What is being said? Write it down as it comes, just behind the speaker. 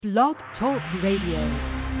Blog Talk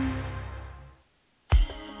Radio.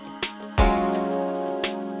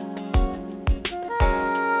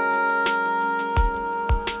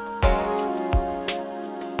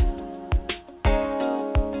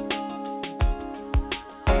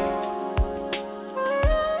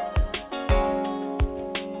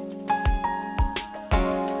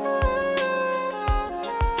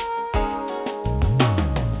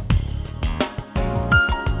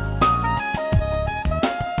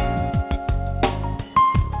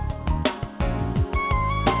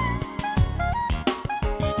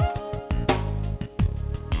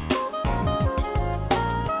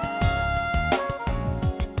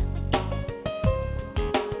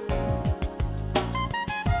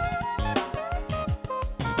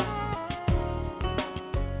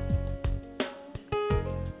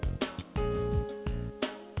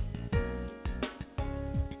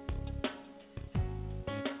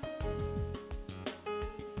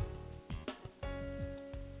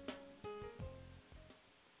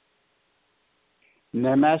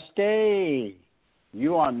 Namaste.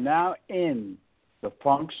 You are now in the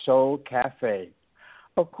Funk Soul Cafe,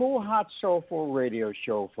 a cool, hot, soulful radio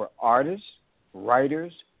show for artists,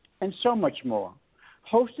 writers, and so much more,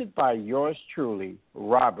 hosted by yours truly,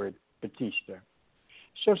 Robert Batista.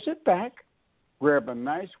 So sit back, grab a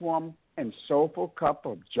nice, warm, and soulful cup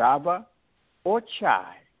of Java or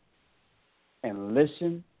chai, and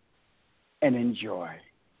listen and enjoy.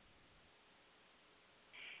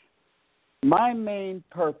 My main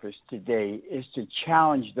purpose today is to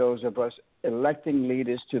challenge those of us electing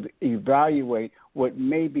leaders to evaluate what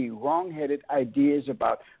may be wrong-headed ideas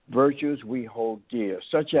about virtues we hold dear,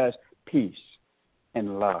 such as peace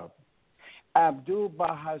and love.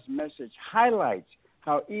 Abdu'l-Baha's message highlights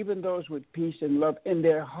how even those with peace and love in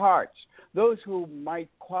their hearts, those who might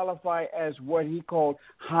qualify as what he called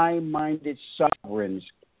high-minded sovereigns,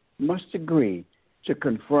 must agree to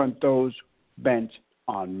confront those bent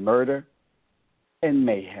on murder and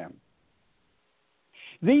mayhem.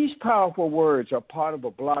 These powerful words are part of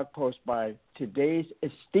a blog post by today's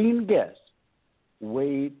esteemed guest,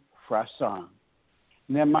 Wade Fransson.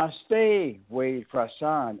 Namaste, Wade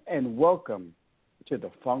Fransson, and welcome to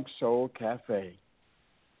the Funk Soul Cafe.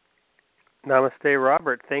 Namaste,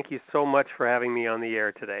 Robert. Thank you so much for having me on the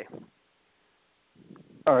air today.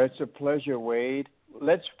 Oh, it's a pleasure, Wade.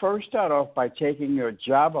 Let's first start off by taking your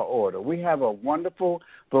Java order. We have a wonderful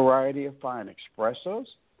variety of fine espressos,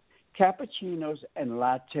 cappuccinos, and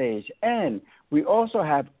lattes, and we also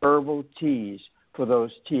have herbal teas for those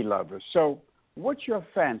tea lovers. So what's your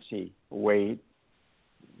fancy, Wade?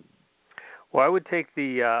 Well, I would take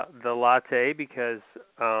the latte because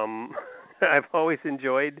I've always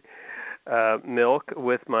enjoyed milk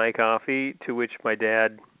with my coffee, to which my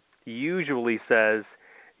dad usually says,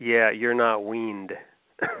 yeah, you're not weaned.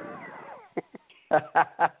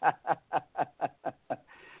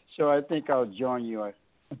 So I think I'll join you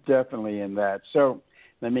definitely in that. So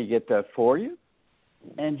let me get that for you.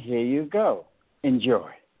 And here you go. Enjoy.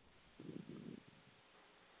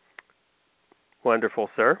 Wonderful,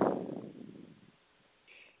 sir.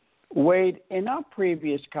 Wade, in our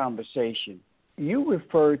previous conversation, you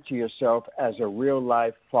referred to yourself as a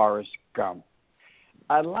real-life Forrest Gump.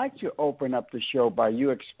 I'd like to open up the show by you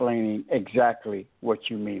explaining exactly what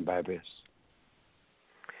you mean by this.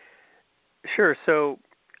 Sure. So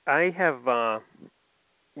I have,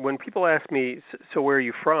 when people ask me, so where are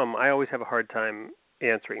you from, I always have a hard time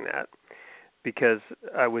answering that because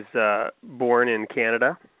I was born in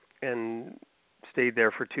Canada and stayed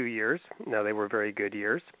there for 2 years. Now, they were very good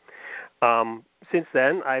years. Since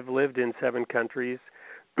then, I've lived in 7 countries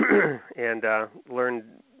and learned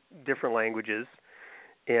different languages.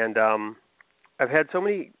 And I've had so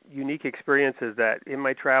many unique experiences that in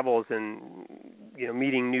my travels and,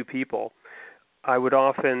 meeting new people, I would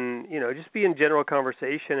often, just be in general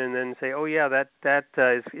conversation and then say, oh, yeah, that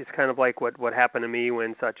is kind of like what happened to me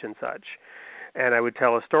when such and such. And I would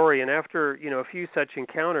tell a story. And after, a few such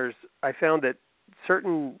encounters, I found that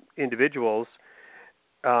certain individuals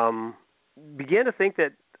began to think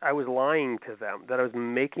that I was lying to them, that I was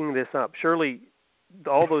making this up. Surely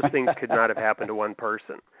all those things could not have happened to one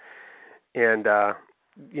person. And,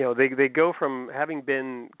 they go from having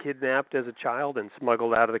been kidnapped as a child and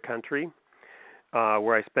smuggled out of the country,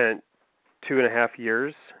 where I spent 2.5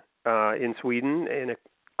 years in Sweden in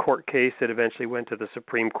a court case that eventually went to the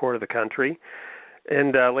Supreme Court of the country.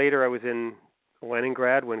 And later I was in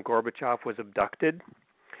Leningrad when Gorbachev was abducted,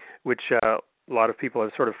 which a lot of people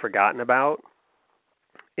have sort of forgotten about.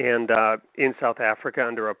 And in South Africa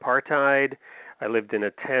under apartheid. I lived in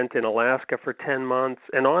a tent in Alaska for 10 months,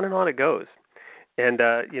 and on it goes. And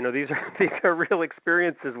these are these are real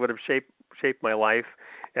experiences would have shaped my life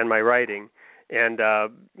and my writing, and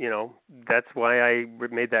that's why I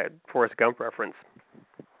made that Forrest Gump reference.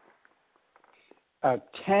 A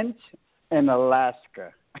tent in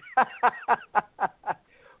Alaska.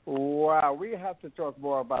 Wow, we have to talk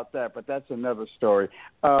more about that, but that's another story.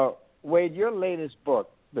 Wade, your latest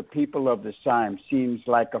book, The People of the Sign, seems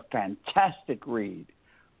like a fantastic read.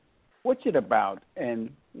 What's it about, and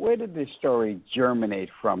where did this story germinate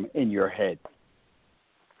from in your head?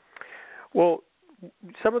 Well,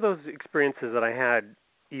 some of those experiences that I had,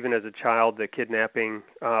 even as a child, the kidnapping,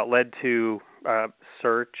 led to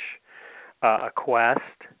search, a quest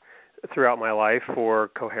throughout my life for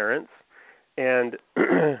coherence. And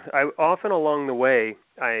I often along the way,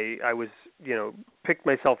 I was, picked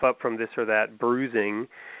myself up from this or that bruising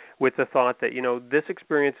with the thought that, this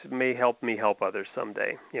experience may help me help others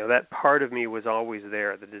someday. That part of me was always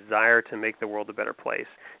there, the desire to make the world a better place,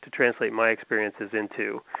 to translate my experiences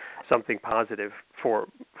into something positive for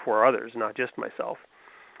others, not just myself.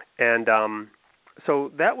 And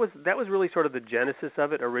so that was really sort of the genesis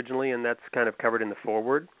of it originally, and that's kind of covered in the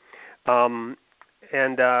foreword. And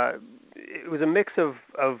it was a mix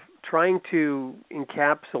of trying to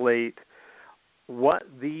encapsulate what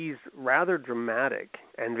these rather dramatic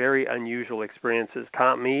and very unusual experiences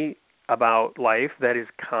taught me about life that is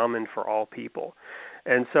common for all people.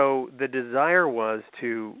 And so the desire was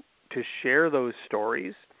to share those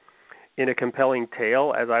stories in a compelling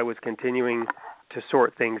tale as I was continuing to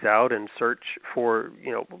sort things out and search for,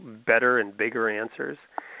 better and bigger answers,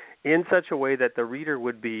 in such a way that the reader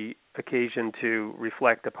would be occasioned to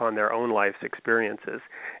reflect upon their own life's experiences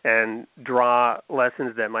and draw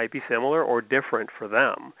lessons that might be similar or different for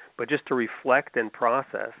them, but just to reflect and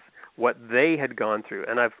process what they had gone through.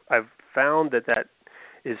 And I've found that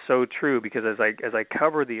is so true, because as I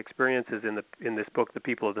cover the experiences in this book, The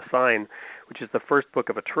People of the Sign, which is the first book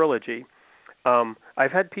of a trilogy,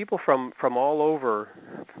 I've had people from all over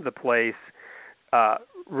the place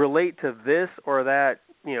relate to this or that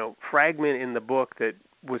fragment in the book that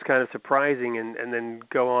was kind of surprising, and then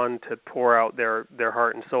go on to pour out their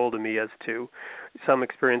heart and soul to me as to some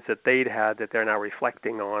experience that they'd had that they're now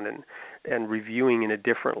reflecting on and reviewing in a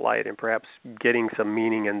different light, and perhaps getting some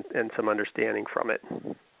meaning and some understanding from it.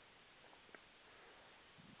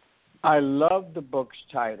 I love the book's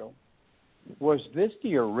title. Was this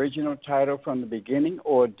the original title from the beginning,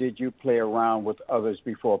 or did you play around with others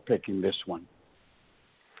before picking this one?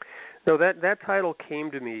 No, that title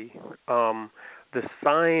came to me. The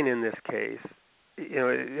sign in this case,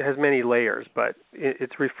 it has many layers, but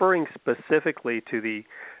it's referring specifically to the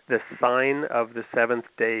sign of the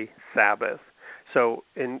seventh-day Sabbath. So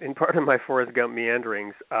in part of my Forrest Gump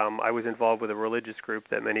meanderings, I was involved with a religious group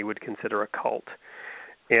that many would consider a cult.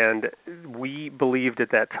 And we believed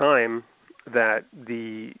at that time that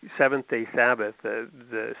the seventh-day Sabbath,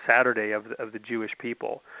 the Saturday of the Jewish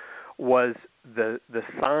people, was the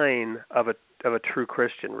sign of a true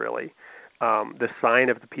Christian, really. The sign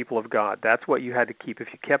of the people of God. That's what you had to keep. If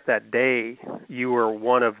you kept that day, you were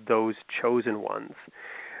one of those chosen ones.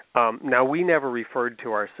 Now, we never referred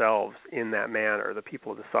to ourselves in that manner, the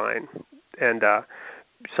people of the sign. And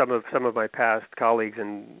some of my past colleagues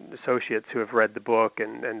and associates who have read the book,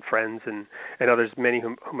 and friends and others, many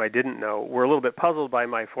whom I didn't know, were a little bit puzzled by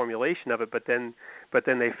my formulation of it, but then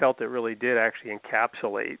they felt it really did actually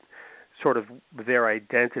encapsulate sort of their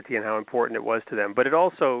identity and how important it was to them. But it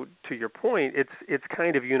also, to your point, it's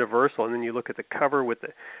kind of universal. And then you look at the cover with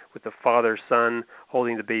the father son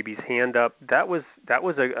holding the baby's hand up. That was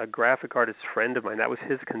a graphic artist friend of mine. That was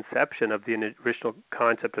his conception of the original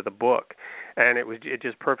concept of the book, and it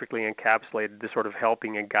just perfectly encapsulated the sort of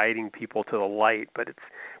helping and guiding people to the light. But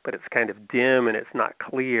it's kind of dim and it's not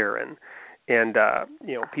clear, and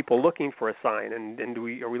people looking for a sign, and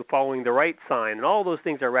are we following the right sign, and all those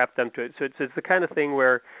things are wrapped into it. So it's the kind of thing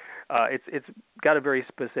where it's got a very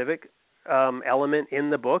specific element in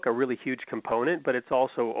the book, a really huge component, but it's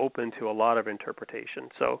also open to a lot of interpretation.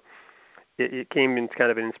 So it came in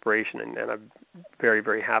kind of an inspiration, and I'm very,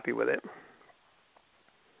 very happy with it.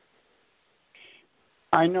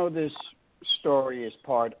 I know this story is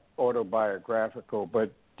part autobiographical,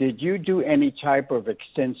 but did you do any type of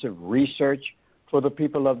extensive research for the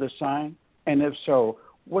people of the sign? And if so,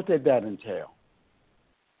 what did that entail?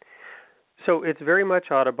 So it's very much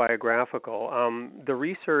autobiographical. The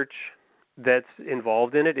research that's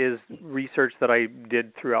involved in it is research that I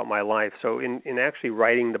did throughout my life. So in actually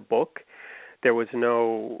writing the book, there was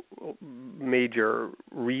no major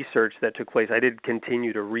research that took place. I did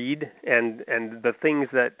continue to read, and the things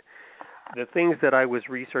that I was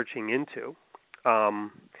researching into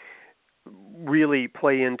really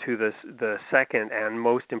play into the second and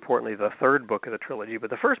most importantly the third book of the trilogy. But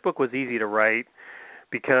the first book was easy to write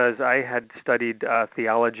because I had studied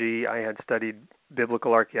theology, I had studied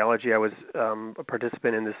biblical archaeology. I was a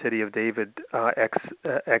participant in the City of David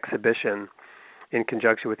exhibition in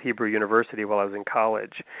conjunction with Hebrew University while I was in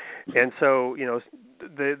college. And so,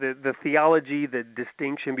 the theology, the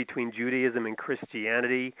distinction between Judaism and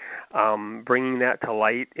Christianity, bringing that to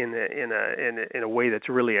light in a way that's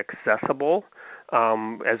really accessible,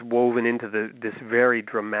 as woven into this very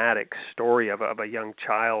dramatic story of a young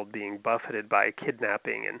child being buffeted by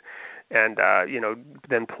kidnapping and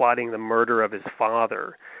then plotting the murder of his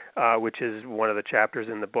father, which is one of the chapters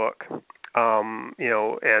in the book.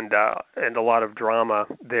 And a lot of drama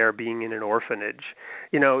there, being in an orphanage.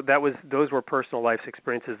 Those were personal life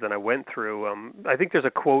experiences that I went through. I think there's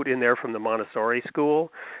a quote in there from the Montessori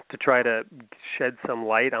school to try to shed some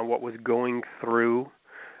light on what was going through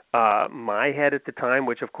my head at the time,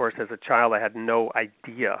 which of course as a child I had no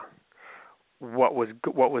idea what was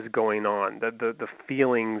going on. The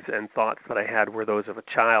feelings and thoughts that I had were those of a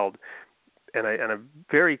child. And I'm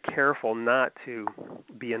very careful not to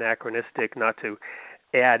be anachronistic, not to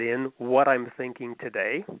add in what I'm thinking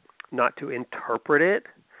today, not to interpret it,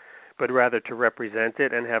 but rather to represent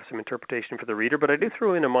it and have some interpretation for the reader. But I do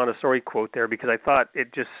throw in a Montessori quote there because I thought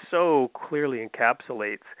it just so clearly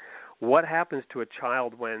encapsulates what happens to a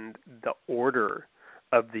child when the order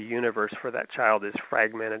of the universe for that child is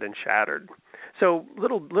fragmented and shattered. So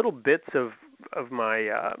little bits of my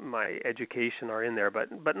my education are in there, but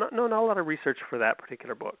not a lot of research for that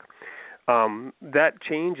particular book. That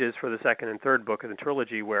changes for the second and third book of the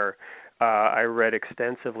trilogy, where I read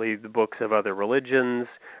extensively the books of other religions.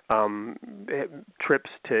 Trips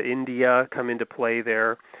to India come into play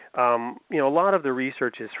there. A lot of the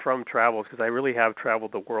research is from travels because I really have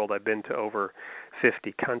traveled the world. I've been to over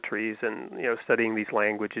 50 countries, and studying these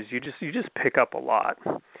languages, you just pick up a lot.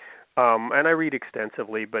 And I read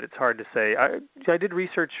extensively, but it's hard to say. I did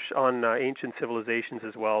research on ancient civilizations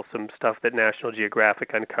as well, some stuff that National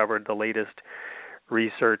Geographic uncovered, the latest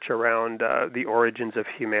research around the origins of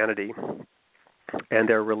humanity and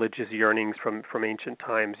their religious yearnings from ancient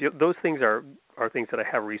times. Those things are things that I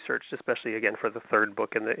have researched, especially again for the third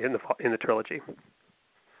book in the trilogy.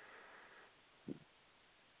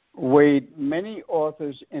 Wade, many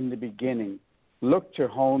authors in the beginning look to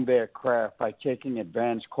hone their craft by taking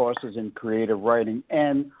advanced courses in creative writing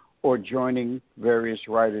and or joining various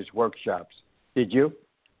writers' workshops. Did you?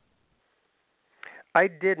 I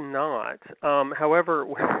did not. However,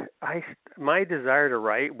 my desire to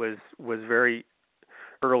write was very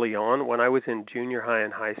early on when I was in junior high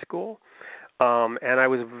and high school, and I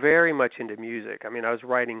was very much into music. I mean, I was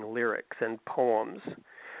writing lyrics and poems,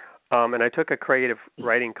 and I took a creative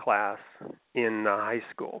writing class in high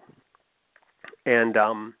school. And,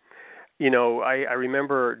 I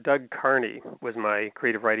remember Doug Carney was my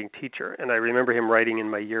creative writing teacher, and I remember him writing in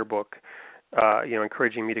my yearbook,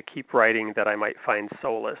 encouraging me to keep writing that I might find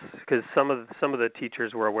solace, because some of the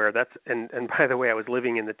teachers were aware and by the way, I was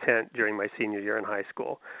living in the tent during my senior year in high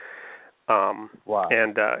school. Wow.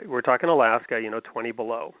 And we're talking Alaska, 20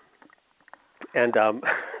 below. And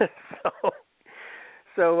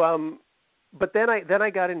but then I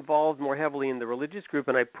got involved more heavily in the religious group,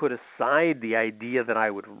 and I put aside the idea that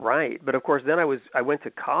I would write. But of course, then I went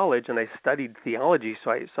to college and I studied theology,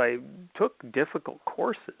 so I took difficult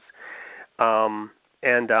courses, had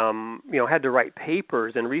to write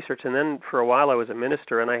papers and research. And then for a while I was a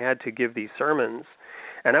minister, and I had to give these sermons,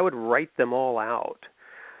 and I would write them all out.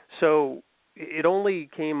 So it only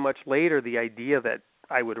came much later, the idea that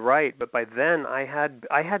I would write. But by then I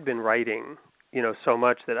had been writing so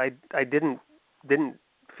much that I didn't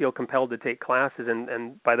feel compelled to take classes.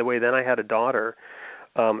 And by the way, then I had a daughter,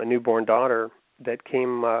 a newborn daughter that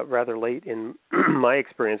came rather late in my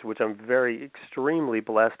experience, which I'm very extremely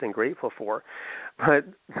blessed and grateful for. But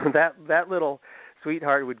that little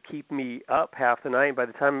sweetheart would keep me up half the night. By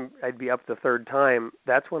the time I'd be up the third time,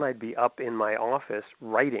 that's when I'd be up in my office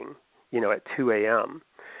writing, at 2 a.m.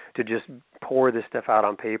 to just pour this stuff out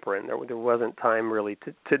on paper, and there wasn't time really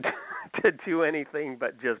to do anything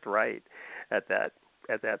but just write at that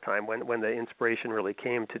time when the inspiration really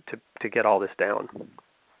came to get all this down.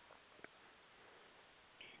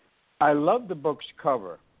 I love the book's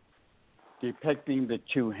cover depicting the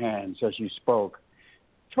two hands as you spoke.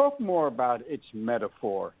 Talk more about its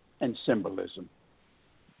metaphor and symbolism.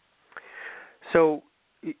 So,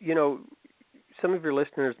 some of your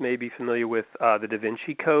listeners may be familiar with the Da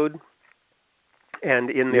Vinci Code, and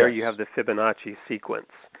in there you have the Fibonacci sequence,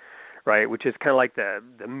 right, which is kind of like the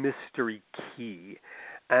mystery key.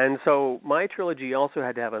 And so my trilogy also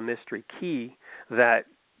had to have a mystery key that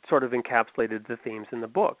sort of encapsulated the themes in the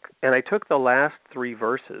book. And I took the last 3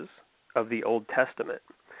 verses of the Old Testament,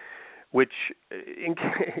 which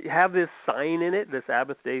have this sign in it, the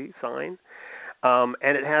Sabbath day sign, and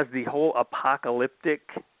it has the whole apocalyptic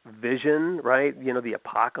vision, right? You know, the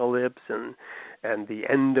apocalypse and the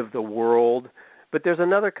end of the world. But there's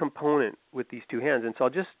another component with these 2 hands, and so I'll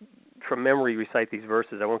just, from memory, recite these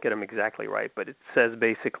verses. I won't get them exactly right, but it says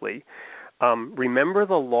basically, remember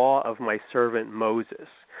the law of my servant Moses.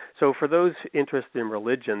 So for those interested in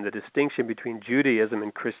religion, the distinction between Judaism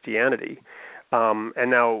and Christianity,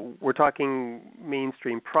 and now we're talking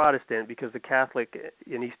mainstream Protestant, because the Catholic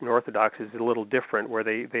and Eastern Orthodox is a little different, where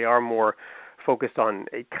they are more focused on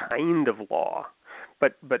a kind of law.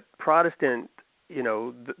 But Protestant, you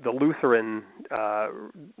know, the Lutheran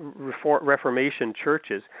Reformation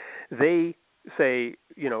churches, they say,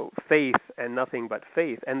 you know, faith and nothing but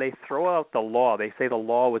faith, and they throw out the law. They say the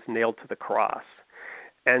law was nailed to the cross.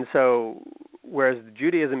 And so, whereas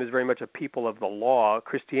Judaism is very much a people of the law,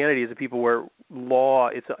 Christianity is a people where law,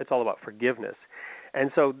 it's all about forgiveness.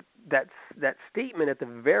 And so that statement at the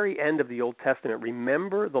very end of the Old Testament,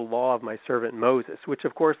 remember the law of my servant Moses, which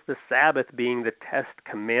of course the Sabbath being the test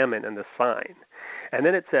commandment and the sign. And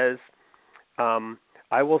then it says,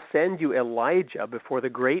 I will send you Elijah before the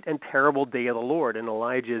great and terrible day of the Lord. And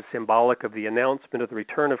Elijah is symbolic of the announcement of the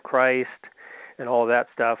return of Christ and all of that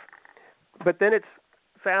stuff. But then it's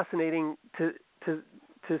fascinating to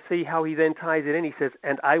see how he then ties it in. He says,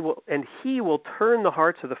 and he will turn the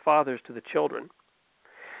hearts of the fathers to the children,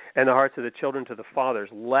 and the hearts of the children to the fathers,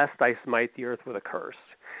 lest I smite the earth with a curse.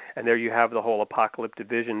 And there you have the whole apocalyptic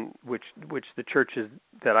vision, which the churches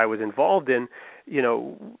that I was involved in, you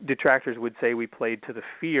know, detractors would say we played to the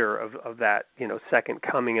fear of that, you know, second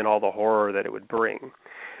coming and all the horror that it would bring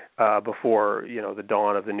before, you know, the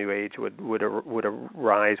dawn of the new age would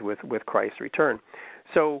arise with Christ's return.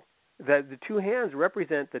 So that the 2 hands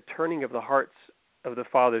represent the turning of the hearts of the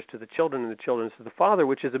fathers to the children and the children to the father,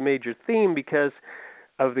 which is a major theme because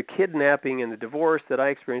of the kidnapping and the divorce that I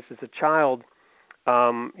experienced as a child.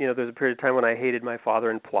 You know, there's a period of time when I hated my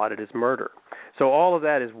father and plotted his murder. So all of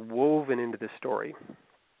that is woven into this story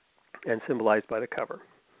and symbolized by the cover.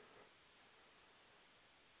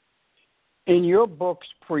 In your book's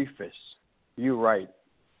preface, you write,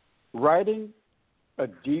 writing a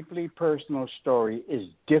deeply personal story is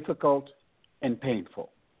difficult and painful.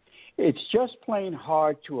 It's just plain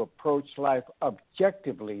hard to approach life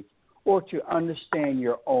objectively or to understand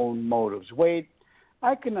your own motives. Wade,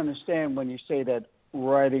 I can understand when you say that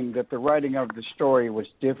the writing of the story was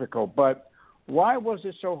difficult, but why was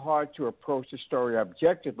it so hard to approach the story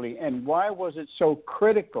objectively, and why was it so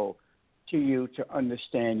critical to you to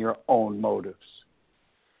understand your own motives?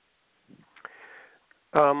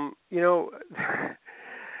 You know,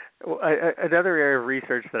 another area of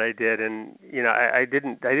research that I did, and you know, I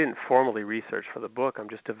didn't formally research for the book. I'm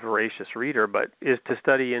just a voracious reader, but is to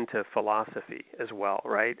study into philosophy as well,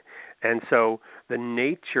 right? And so the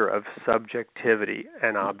nature of subjectivity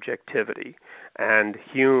and objectivity, and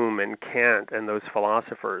Hume and Kant and those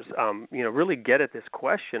philosophers, you know, really get at this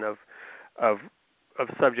question of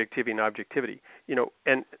subjectivity and objectivity, you know,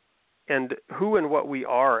 and who and what we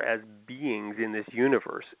are as beings in this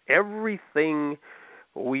universe. Everything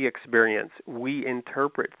we experience, we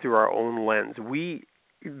interpret through our own lens.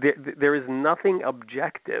 There is nothing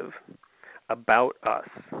objective about us.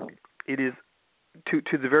 It is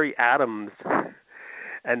to the very atoms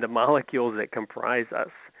and the molecules that comprise us,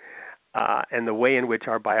 and the way in which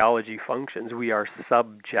our biology functions, we are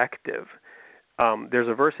subjective. There's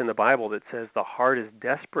a verse in the Bible that says the heart is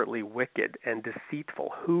desperately wicked and deceitful.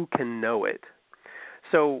 Who can know it?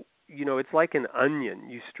 So, you know, it's like an onion.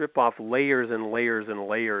 You strip off layers and layers and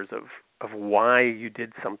layers of why you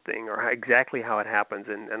did something or exactly how it happens,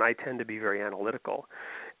 and I tend to be very analytical.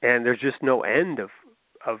 And there's just no end of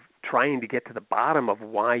trying to get to the bottom of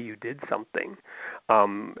why you did something.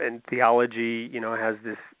 And theology, you know, has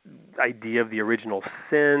this idea of the original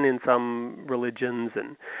sin in some religions,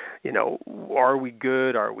 and, you know, are we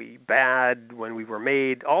good, are we bad when we were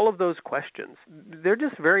made? All of those questions, they're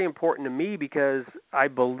just very important to me because I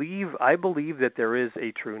believe that there is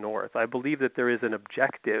a true north. I believe that there is an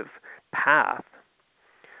objective path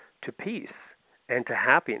to peace and to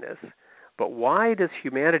happiness. But why does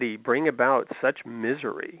humanity bring about such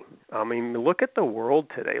misery? I mean, look at the world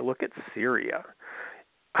today. Look at Syria,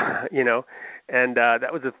 you know, and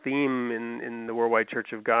that was a theme in the Worldwide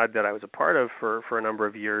Church of God that I was a part of for a number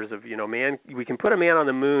of years of, you know, man, we can put a man on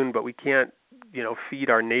the moon, but we can't, you know, feed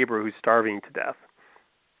our neighbor who's starving to death.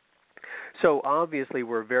 So obviously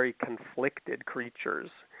we're very conflicted creatures.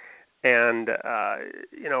 And,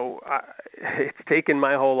 it's taken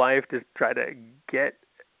my whole life to try to get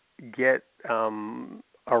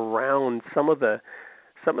around some of the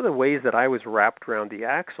ways that I was wrapped around the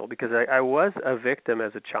axle, because I was a victim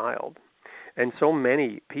as a child. And so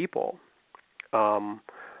many people, they're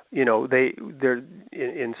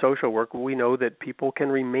in social work, we know that people can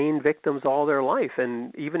remain victims all their life.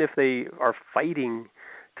 And even if they are fighting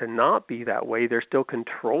to not be that way, they're still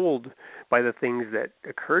controlled by the things that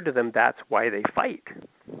occurred to them. That's why they fight.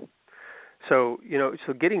 So,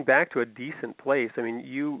 so getting back to a decent place, I mean,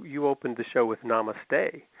 you opened the show with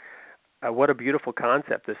Namaste. What a beautiful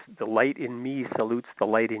concept. The light in me salutes the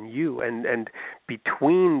light in you. And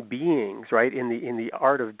between beings, right, in the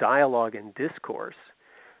art of dialogue and discourse,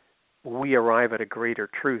 we arrive at a greater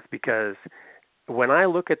truth, because when I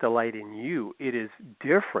look at the light in you, it is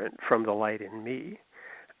different from the light in me.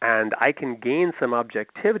 And I can gain some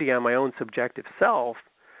objectivity on my own subjective self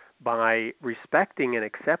by respecting and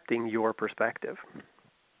accepting your perspective.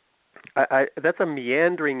 That's a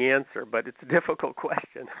meandering answer, but it's a difficult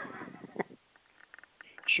question.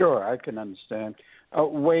 Sure, I can understand.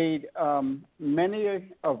 Wade, many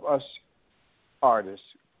of us artists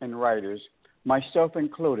and writers, myself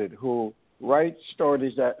included, who write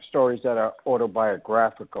stories that are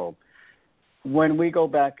autobiographical, when we go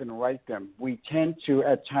back and write them, we tend to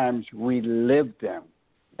at times relive them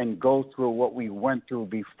and go through what we went through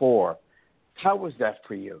before. How was that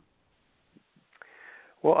for you?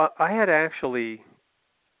 Well, I had actually,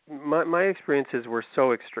 my experiences were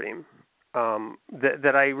so extreme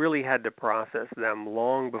that I really had to process them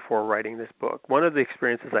long before writing this book. One of the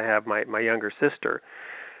experiences I have, my younger sister,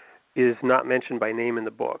 is not mentioned by name in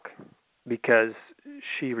the book because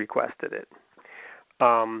she requested it.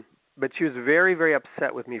 But she was very, very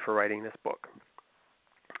upset with me for writing this book.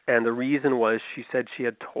 And the reason was, she said she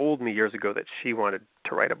had told me years ago that she wanted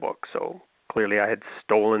to write a book, so clearly I had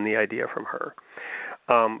stolen the idea from her.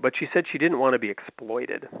 But she said she didn't want to be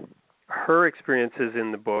exploited. Her experiences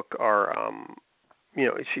in the book are,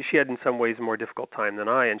 she had in some ways a more difficult time than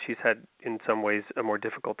I, and she's had in some ways a more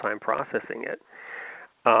difficult time processing it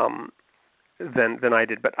than I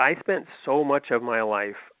did. But I spent so much of my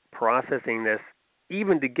life processing this,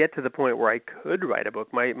 even to get to the point where I could write a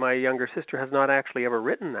book. My younger sister has not actually ever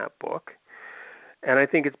written that book, and I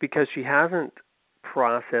think it's because she hasn't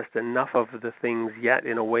processed enough of the things yet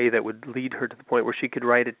in a way that would lead her to the point where she could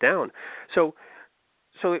write it down. So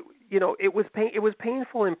it was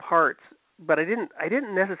painful in parts, but I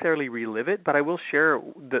didn't necessarily relive it. But I will share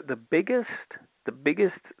the biggest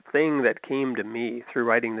thing that came to me through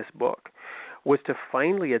writing this book was to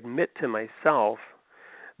finally admit to myself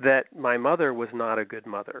that my mother was not a good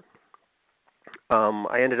mother.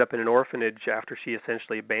 I ended up in an orphanage after she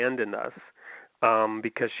essentially abandoned us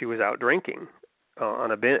because she was out drinking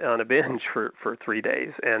on a binge for 3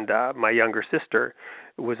 days, and my younger sister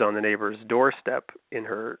was on the neighbor's doorstep in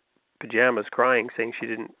her pajamas crying, saying she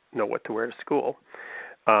didn't know what to wear to school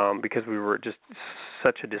because we were just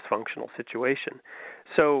such a dysfunctional situation.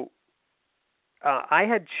 So I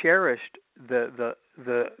had cherished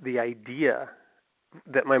the idea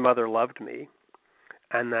that my mother loved me,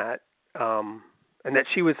 and that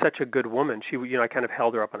she was such a good woman. She, I kind of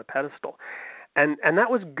held her up on a pedestal, and that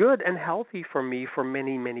was good and healthy for me for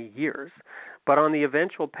many, many years. But on the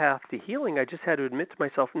eventual path to healing, I just had to admit to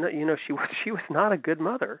myself, no, she was not a good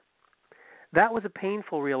mother. That was a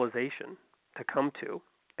painful realization to come to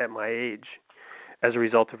at my age as a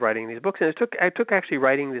result of writing these books. And I took actually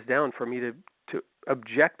writing this down for me to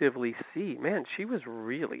objectively see, man, she was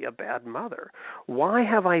really a bad mother. Why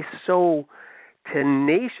have I so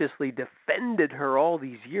tenaciously defended her all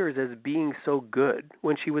these years as being so good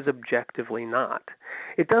when she was objectively not?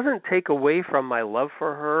 It doesn't take away from my love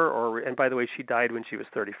for her, and by the way, she died when she was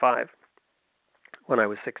 35, when I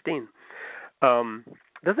was 16.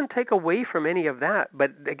 Doesn't take away from any of that,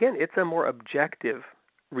 but again, it's a more objective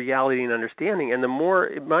reality and understanding. And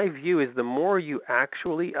my view is, the more you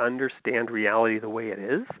actually understand reality the way it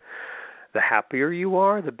is, the happier you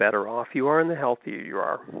are, the better off you are, and the healthier you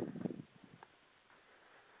are.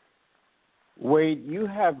 Wade, you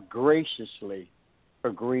have graciously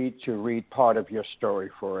agreed to read part of your story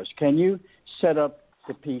for us. Can you set up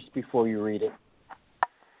the piece before you read it?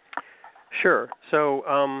 Sure. So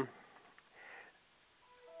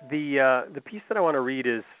the piece that I want to read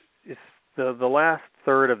is the last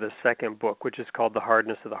third of the second book, which is called The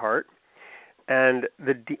Hardness of the Heart. And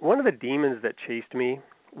one of the demons that chased me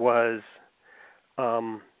was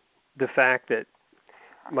the fact that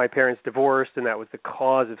my parents divorced, and that was the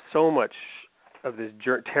cause of so much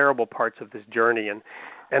terrible parts of this journey,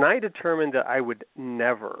 and I determined that I would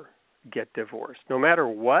never get divorced, no matter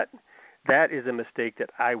what. That is a mistake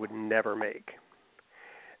that I would never make.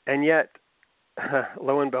 And yet,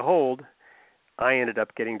 lo and behold, I ended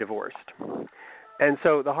up getting divorced. And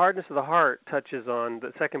so the hardness of the heart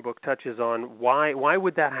the second book touches on why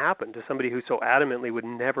would that happen to somebody who so adamantly would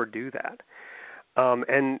never do that.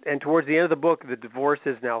 And towards the end of the book, the divorce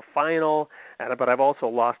is now final, but I've also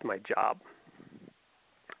lost my job.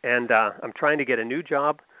 And I'm trying to get a new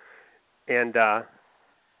job, and by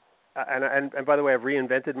the way, I've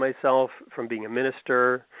reinvented myself from being a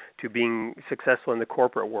minister to being successful in the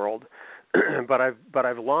corporate world. but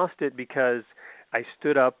I've lost it because I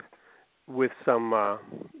stood up with some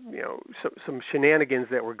shenanigans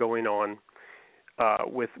that were going on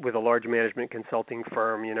with a large management consulting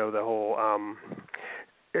firm. You know, the whole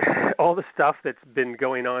all the stuff that's been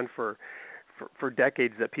going on for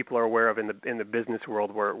decades that people are aware of in the business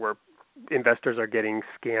world, where investors are getting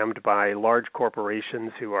scammed by large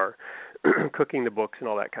corporations who are cooking the books and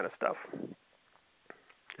all that kind of stuff.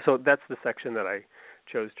 So that's the section that I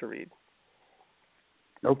chose to read.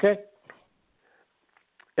 Okay.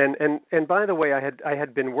 And by the way, I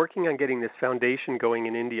had been working on getting this foundation going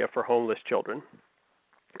in India for homeless children,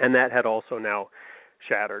 and that had also now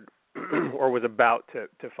shattered, or was about to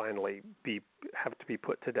finally have to be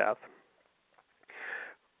put to death.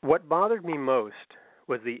 What bothered me most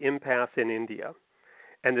was the impasse in India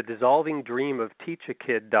and the dissolving dream of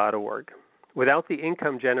teachakid.org. Without the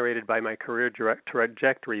income generated by my career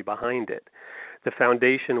trajectory behind it, the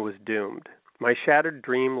foundation was doomed. My shattered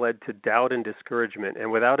dream led to doubt and discouragement,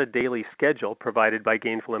 and without a daily schedule provided by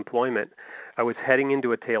gainful employment, I was heading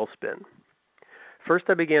into a tailspin. First,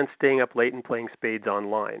 I began staying up late and playing spades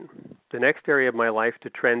online. The next area of my life to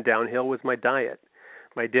trend downhill was my diet.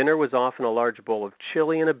 My dinner was often a large bowl of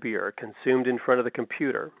chili and a beer consumed in front of the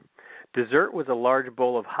computer. Dessert was a large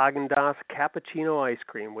bowl of Haagen-Dazs cappuccino ice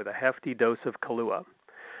cream with a hefty dose of Kahlua.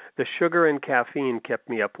 The sugar and caffeine kept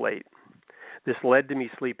me up late. This led to me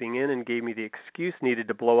sleeping in and gave me the excuse needed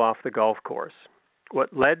to blow off the golf course,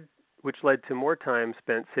 which led to more time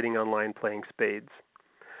spent sitting online playing spades.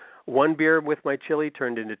 One beer with my chili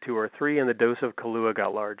turned into 2 or 3, and the dose of Kahlua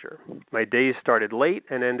got larger. My days started late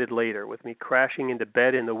and ended later, with me crashing into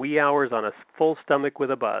bed in the wee hours on a full stomach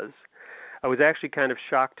with a buzz. I was actually kind of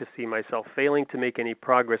shocked to see myself failing to make any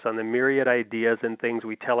progress on the myriad ideas and things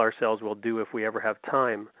we tell ourselves we'll do if we ever have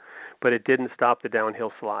time, but it didn't stop the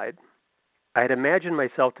downhill slide. I had imagined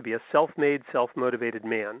myself to be a self-made, self-motivated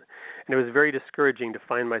man, and it was very discouraging to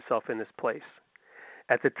find myself in this place.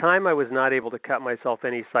 At the time, I was not able to cut myself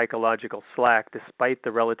any psychological slack despite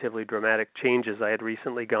the relatively dramatic changes I had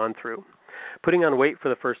recently gone through. Putting on weight for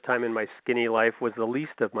the first time in my skinny life was the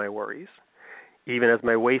least of my worries. Even as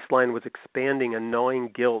my waistline was expanding, a gnawing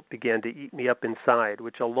guilt began to eat me up inside,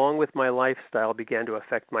 which along with my lifestyle began to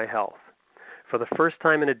affect my health. For the first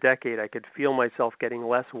time in a decade, I could feel myself getting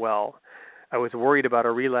less well. I was worried about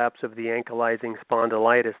a relapse of the ankylosing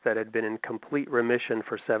spondylitis that had been in complete remission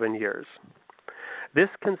for 7 years. This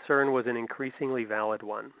concern was an increasingly valid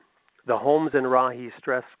one. The Holmes and Rahe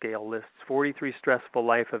stress scale lists 43 stressful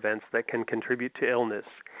life events that can contribute to illness.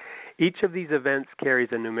 Each of these events carries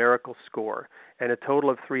a numerical score, and a total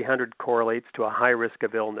of 300 correlates to a high risk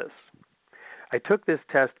of illness. I took this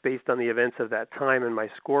test based on the events of that time, and my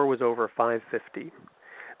score was over 550.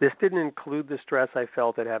 This didn't include the stress I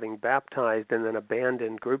felt at having baptized and then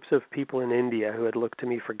abandoned groups of people in India who had looked to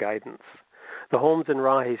me for guidance. The Holmes and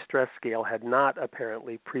Rahe stress scale had not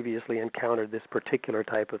apparently previously encountered this particular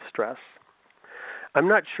type of stress. I'm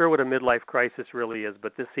not sure what a midlife crisis really is,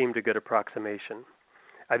 but this seemed a good approximation.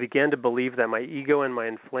 I began to believe that my ego and my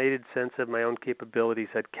inflated sense of my own capabilities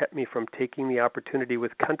had kept me from taking the opportunity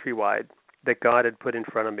with Countrywide that God had put in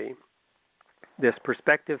front of me. This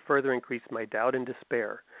perspective further increased my doubt and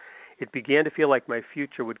despair. It began to feel like my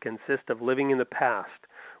future would consist of living in the past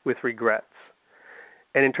with regrets.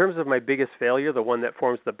 And in terms of my biggest failure, the one that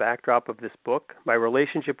forms the backdrop of this book, my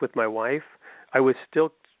relationship with my wife, I was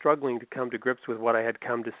still struggling to come to grips with what I had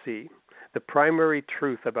come to see. The primary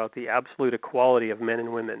truth about the absolute equality of men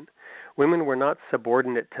and women. Women were not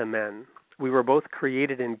subordinate to men. We were both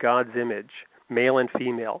created in God's image, male and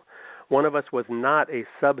female. One of us was not a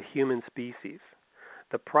subhuman species.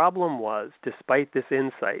 The problem was, despite this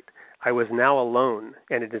insight, I was now alone,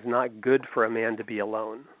 and it is not good for a man to be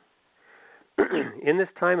alone. In this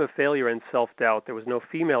time of failure and self-doubt, there was no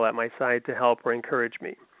female at my side to help or encourage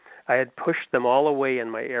me. I had pushed them all away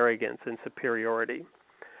in my arrogance and superiority.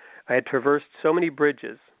 I had traversed so many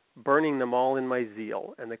bridges, burning them all in my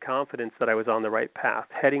zeal and the confidence that I was on the right path,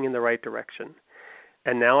 heading in the right direction.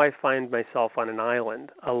 And now I find myself on an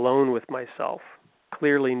island, alone with myself,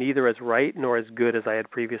 clearly neither as right nor as good as I had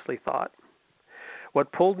previously thought.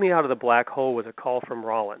 What pulled me out of the black hole was a call from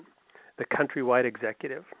Rollin, the countrywide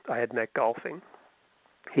executive I had met golfing.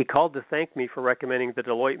 He called to thank me for recommending the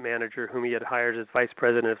Deloitte manager whom he had hired as vice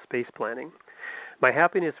president of space planning. My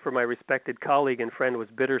happiness for my respected colleague and friend was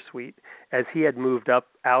bittersweet, as he had moved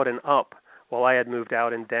out and up, while I had moved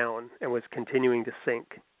out and down, and was continuing to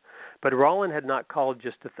sink. But Rollin had not called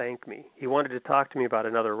just to thank me. He wanted to talk to me about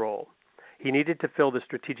another role. He needed to fill the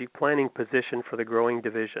strategic planning position for the growing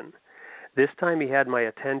division. This time he had my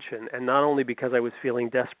attention, and not only because I was feeling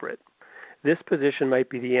desperate. This position might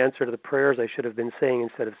be the answer to the prayers I should have been saying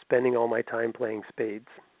instead of spending all my time playing spades.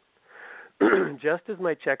 Just as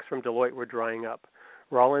my checks from Deloitte were drying up,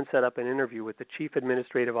 Rollin set up an interview with the Chief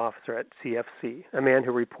Administrative Officer at CFC, a man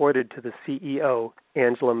who reported to the CEO,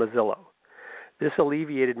 Angela Mazzillo. This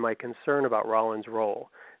alleviated my concern about Rollin's role,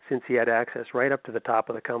 since he had access right up to the top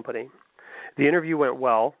of the company. The interview went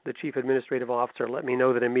well. The Chief Administrative Officer let me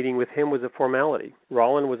know that a meeting with him was a formality.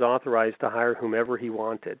 Rollin was authorized to hire whomever he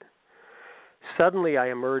wanted. Suddenly, I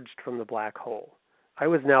emerged from the black hole. I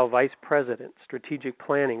was now Vice President, Strategic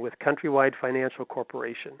Planning with Countrywide Financial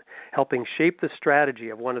Corporation, helping shape the strategy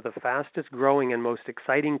of one of the fastest growing and most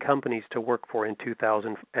exciting companies to work for in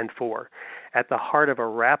 2004, at the heart of a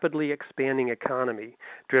rapidly expanding economy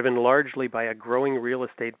driven largely by a growing real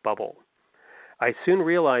estate bubble. I soon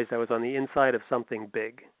realized I was on the inside of something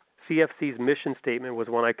big. CFC's mission statement was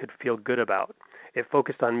one I could feel good about. It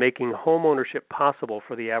focused on making home ownership possible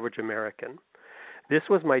for the average American. This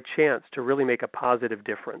was my chance to really make a positive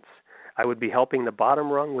difference. I would be helping the bottom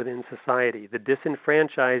rung within society, the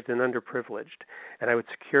disenfranchised and underprivileged, and I would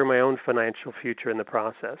secure my own financial future in the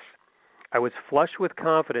process. I was flush with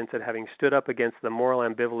confidence at having stood up against the moral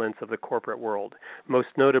ambivalence of the corporate world, most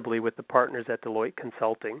notably with the partners at Deloitte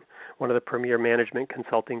Consulting, one of the premier management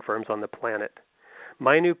consulting firms on the planet.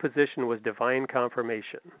 My new position was divine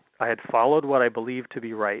confirmation. I had followed what I believed to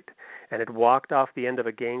be right, and had walked off the end of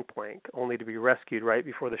a gangplank, only to be rescued right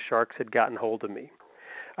before the sharks had gotten hold of me.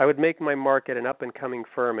 I would make my mark at an up-and-coming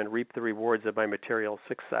firm and reap the rewards of my material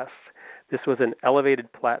success. This was an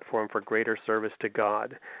elevated platform for greater service to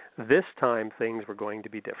God. This time, things were going to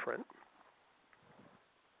be different.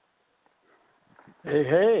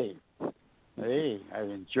 Hey, I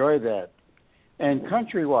enjoy that. And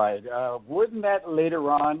Countrywide, wouldn't that later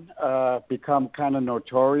on become kind of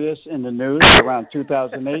notorious in the news around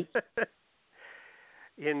 2008?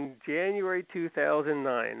 In January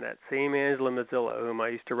 2009, that same Angela Mazzillo, whom I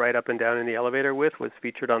used to ride up and down in the elevator with, was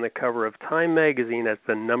featured on the cover of Time magazine as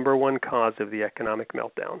the #1 cause of the economic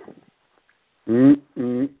meltdown.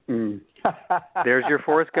 There's your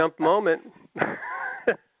Forrest Gump moment.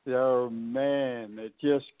 Oh, man, it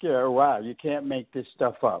just, wow, you can't make this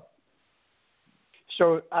stuff up.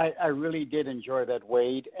 So I really did enjoy that,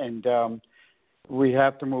 Wade, and we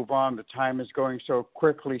have to move on. The time is going so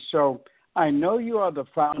quickly. So I know you are the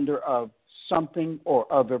founder of Something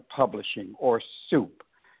or Other Publishing, or SOUP.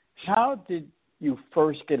 How did you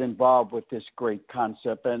first get involved with this great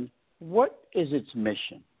concept, and what is its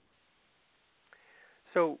mission?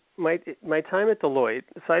 So my time at Deloitte,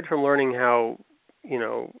 aside from learning how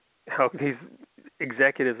these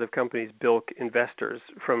executives of companies bilk investors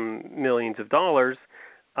from millions of dollars,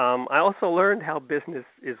 I also learned how business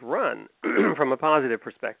is run from a positive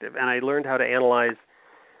perspective, and I learned how to analyze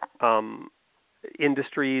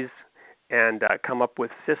industries and come up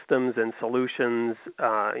with systems and solutions.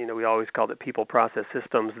 We always called it people, process,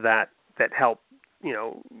 systems that help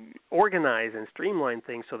organize and streamline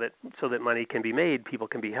things so that money can be made, people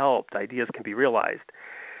can be helped, ideas can be realized.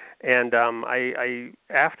 And I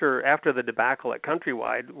after the debacle at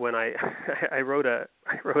Countrywide, when I wrote a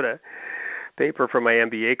paper for my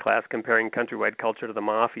MBA class comparing Countrywide culture to the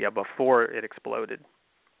mafia before it exploded.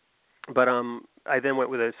 But I then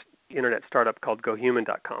went with an internet startup called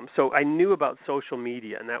GoHuman.com. So I knew about social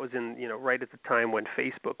media, and that was in right at the time when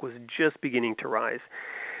Facebook was just beginning to rise.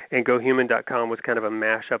 And GoHuman.com was kind of a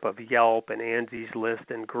mashup of Yelp and Angie's List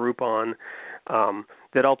and Groupon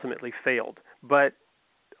that ultimately failed. But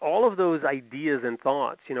all of those ideas and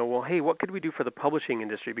thoughts, hey, what could we do for the publishing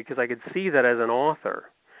industry? Because I could see that as an author,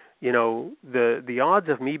 the odds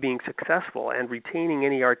of me being successful and retaining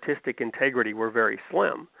any artistic integrity were very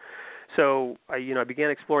slim. So I began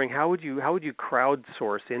exploring how would you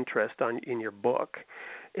crowdsource interest in your book,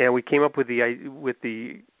 and we came up with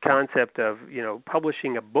the concept of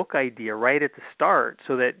publishing a book idea right at the start,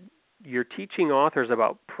 so that you're teaching authors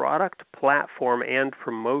about product, platform, and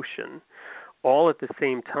promotion all at the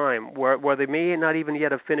same time, where they may not even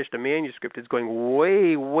yet have finished a manuscript. Is going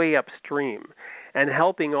way, way upstream. and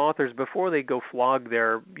helping authors before they go flog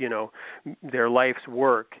their life's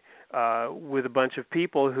work with a bunch of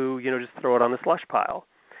people who just throw it on the slush pile.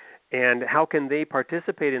 And how can they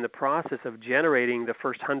participate in the process of generating the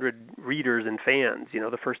first 100 readers and fans,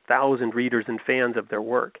 the first 1,000 readers and fans of their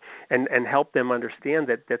work, and help them understand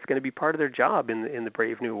that that's going to be part of their job in the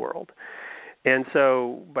brave new world. And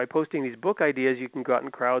so by posting these book ideas, you can go out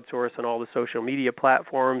and crowdsource on all the social media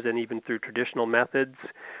platforms and even through traditional methods,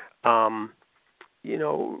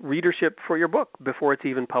 readership for your book before it's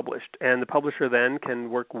even published. And the publisher then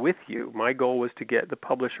can work with you. My goal was to get the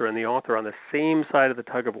publisher and the author on the same side of the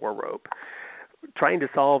tug-of-war rope, trying to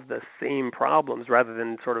solve the same problems rather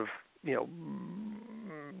than sort of,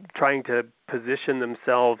 trying to position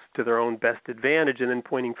themselves to their own best advantage and then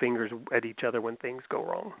pointing fingers at each other when things go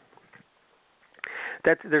wrong.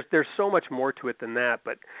 There's so much more to it than that,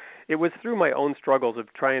 but it was through my own struggles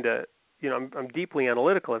of trying to, I'm deeply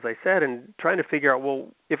analytical, as I said, and trying to figure out, well,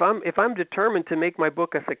 if I'm determined to make my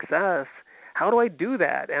book a success, how do I do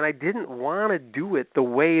that? And I didn't want to do it the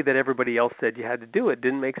way that everybody else said you had to do it. It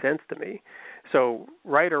didn't make sense to me. So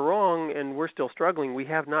right or wrong, and we're still struggling, we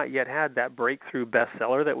have not yet had that breakthrough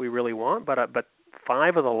bestseller that we really want, but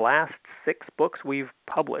 5 of the last 6 books we've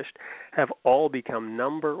published have all become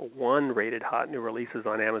 #1 rated hot new releases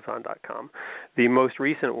on Amazon.com. The most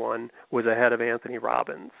recent one was ahead of Anthony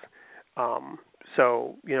Robbins.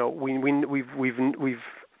 So we've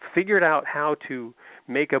figured out how to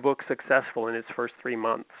make a book successful in its first 3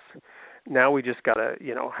 months. Now we just got to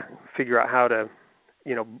figure out how to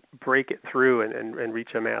break it through and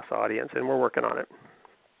reach a mass audience, and we're working on it.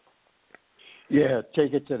 Yeah,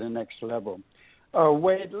 take it to the next level.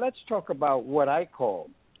 Wade, let's talk about what I call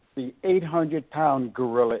the 800-pound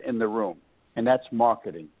gorilla in the room, and that's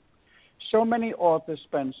marketing. So many authors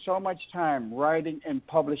spend so much time writing and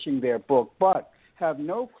publishing their book, but have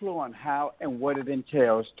no clue on how and what it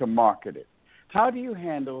entails to market it. How do you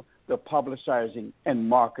handle the publicizing and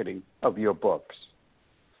marketing of your books?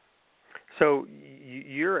 So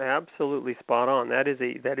you're absolutely spot on. That is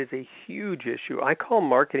a huge issue. I call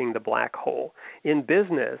marketing the black hole. In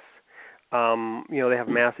business, they have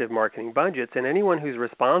massive marketing budgets, and anyone who's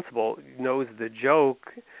responsible knows the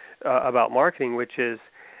joke about marketing, which is,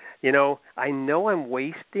 I know I'm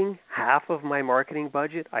wasting half of my marketing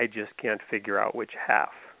budget. I just can't figure out which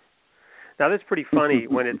half. Now, that's pretty funny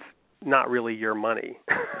when it's not really your money.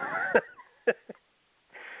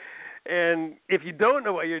 And if you don't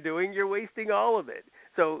know what you're doing, you're wasting all of it.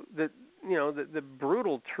 So the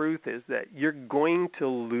brutal truth is that you're going to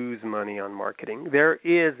lose money on marketing. There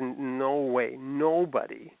is no way,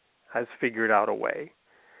 nobody has figured out a way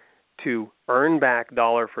to earn back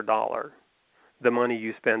dollar for dollar the money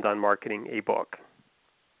you spend on marketing a book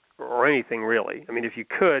or anything really. I mean, if you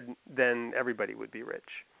could, then everybody would be rich.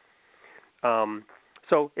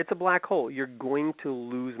 So it's a black hole. You're going to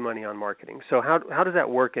lose money on marketing. So how does that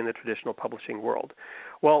work in the traditional publishing world?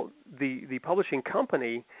 Well, the publishing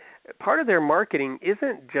company, part of their marketing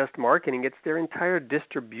isn't just marketing. It's their entire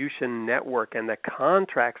distribution network and the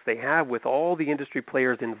contracts they have with all the industry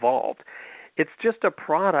players involved. It's just a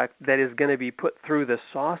product that is going to be put through the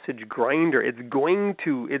sausage grinder. It's going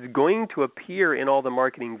to appear in all the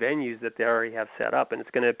marketing venues that they already have set up, and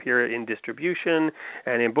it's going to appear in distribution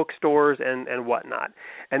and in bookstores and whatnot.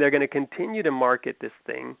 And they're going to continue to market this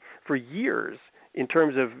thing for years in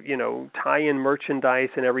terms of, tie-in merchandise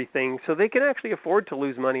and everything, so they can actually afford to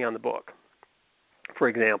lose money on the book, for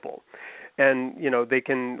example. And, they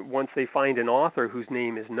can, once they find an author whose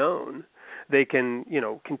name is known, they can,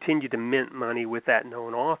 continue to mint money with that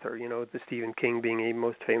known author, the Stephen King being a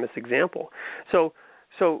most famous example. So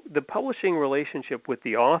the publishing relationship with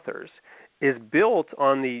the authors is built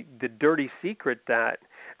on the dirty secret that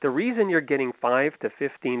the reason you're getting 5 to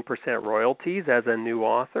 15% royalties as a new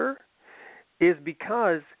author is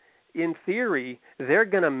because, in theory, they're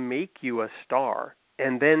going to make you a star,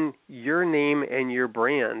 and then your name and your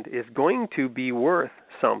brand is going to be worth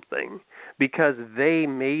something because they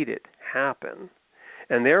made it happen.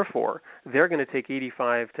 And therefore, they're going to take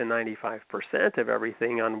 85 to 95% of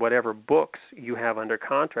everything on whatever books you have under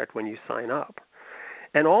contract when you sign up.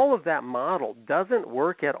 And all of that model doesn't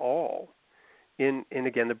work at all in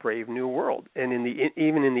again, the brave new world, and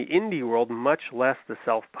even in the indie world, much less the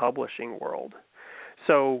self-publishing world.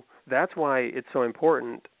 So that's why it's so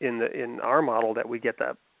important in our model that we get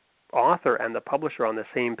the author and the publisher on the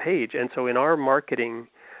same page. And so in our marketing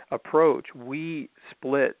approach, we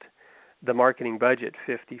split the marketing budget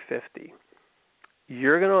 50-50.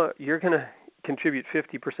 You're gonna contribute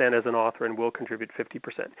 50% as an author, and we'll contribute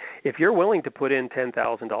 50%. If you're willing to put in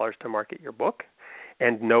 $10,000 to market your book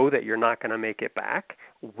and know that you're not going to make it back,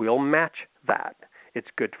 we'll match that. It's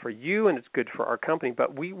good for you and it's good for our company,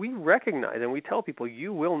 but we recognize and we tell people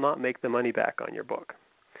you will not make the money back on your book.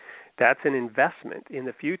 That's an investment in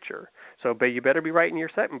the future. So, but you better be writing your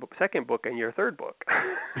second book and your third book,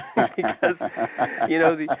 because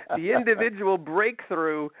the individual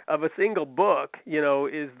breakthrough of a single book,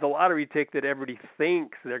 is the lottery ticket that everybody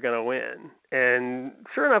thinks they're going to win. And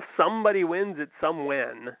sure enough, somebody wins it some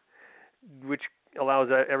when, which allows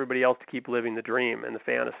everybody else to keep living the dream and the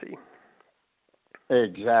fantasy.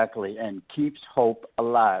 Exactly, and keeps hope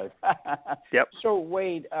alive. Yep. So,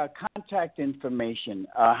 Wade, contact information.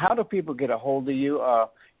 How do people get a hold of you?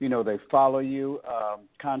 They follow you,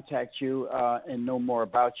 contact you, and know more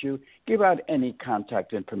about you. Give out any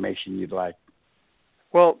contact information you'd like.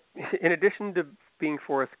 Well, in addition to being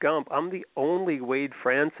Forrest Gump, I'm the only Wade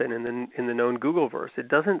Fransson in the known Googleverse. It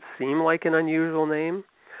doesn't seem like an unusual name,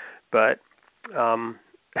 but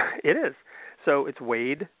it is. So it's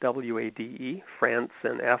Wade, W-A-D-E,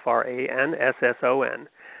 Fransson, F-R-A-N-S-S-O-N.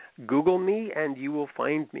 Google me and you will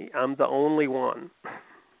find me. I'm the only one.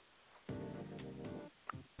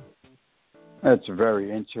 That's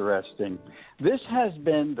very interesting. This has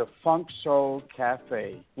been the Funk Soul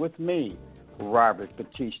Cafe with me, Robert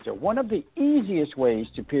Batista. One of the easiest ways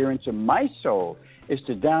to peer into my soul is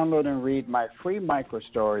to download and read my free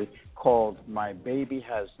microstory called My Baby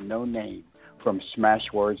Has No Name from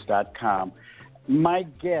Smashwords.com. My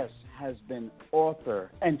guest has been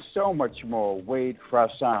author and so much more, Wade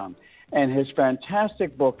Fransson, and his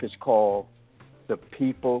fantastic book is called The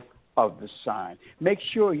People of the Sign. Make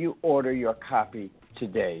sure you order your copy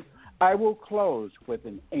today. I will close with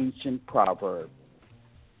an ancient proverb.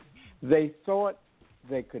 They thought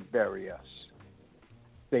they could bury us.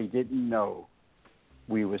 They didn't know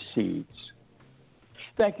we were seeds.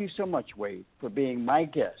 Thank you so much, Wade, for being my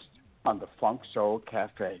guest on the Funk Soul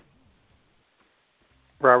Cafe.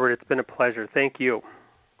 Robert, it's been a pleasure. Thank you.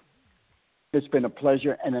 It's been a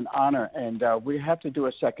pleasure and an honor, and we have to do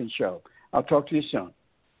a second show. I'll talk to you soon.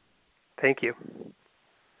 Thank you.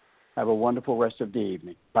 Have a wonderful rest of the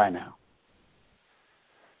evening. Bye now.